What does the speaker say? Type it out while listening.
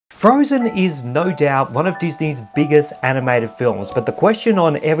Frozen is no doubt one of Disney's biggest animated films, but the question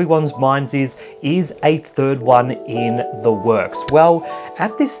on everyone's minds is a third one in the works? Well,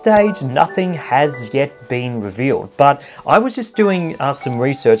 at this stage, nothing has yet been revealed, but I was just doing some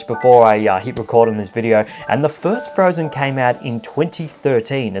research before I hit record on this video, and the first Frozen came out in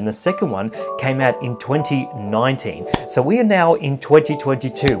 2013, and the second one came out in 2019. So we are now in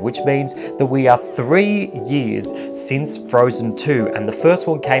 2022, which means that we are 3 years since Frozen 2, and the first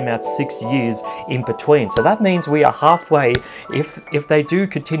one came out 6 years in between. So that means we are halfway, if they do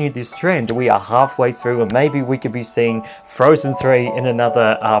continue this trend, we are halfway through, and maybe we could be seeing Frozen 3 in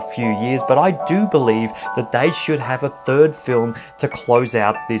another few years. But I do believe that they should have a third film to close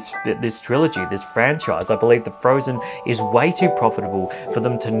out this trilogy, this franchise. I believe that Frozen is way too profitable for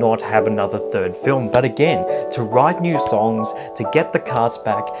them to not have another third film. But again, to write new songs, to get the cast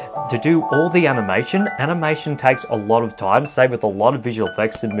back, to do all the animation takes a lot of time, say with a lot of visual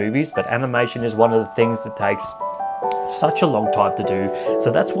effects in movies, but animation is one of the things that takes such a long time to do.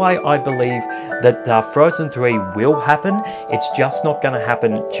 So that's why I believe that Frozen 3 will happen. It's just not going to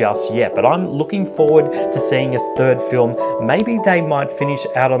happen just yet, but I'm looking forward to seeing a third film. Maybe they might finish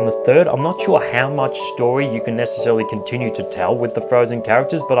out on the third. I'm not sure how much story you can necessarily continue to tell with the Frozen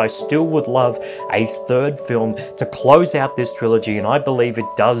characters, but I still would love a third film to close out this trilogy, and I believe it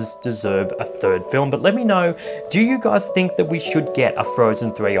does deserve a third film. But let me know, do you guys think that we should get a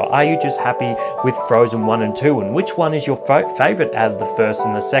Frozen 3, or are you just happy with Frozen 1 and 2, and which one is your favorite out of the first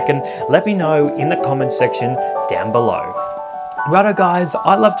and the second? Let me know in the comment section down below. Righto guys,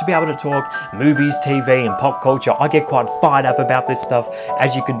 I love to be able to talk movies, TV and pop culture. I get quite fired up about this stuff,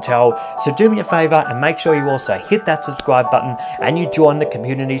 as you can tell. So do me a favor and make sure you also hit that subscribe button and you join the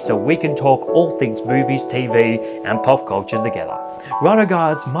community so we can talk all things movies, TV and pop culture together. Righto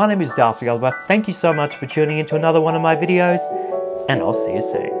guys, my name is Darcy. Thank you so much for tuning into another one of my videos, and I'll see you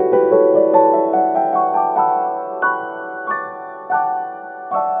soon.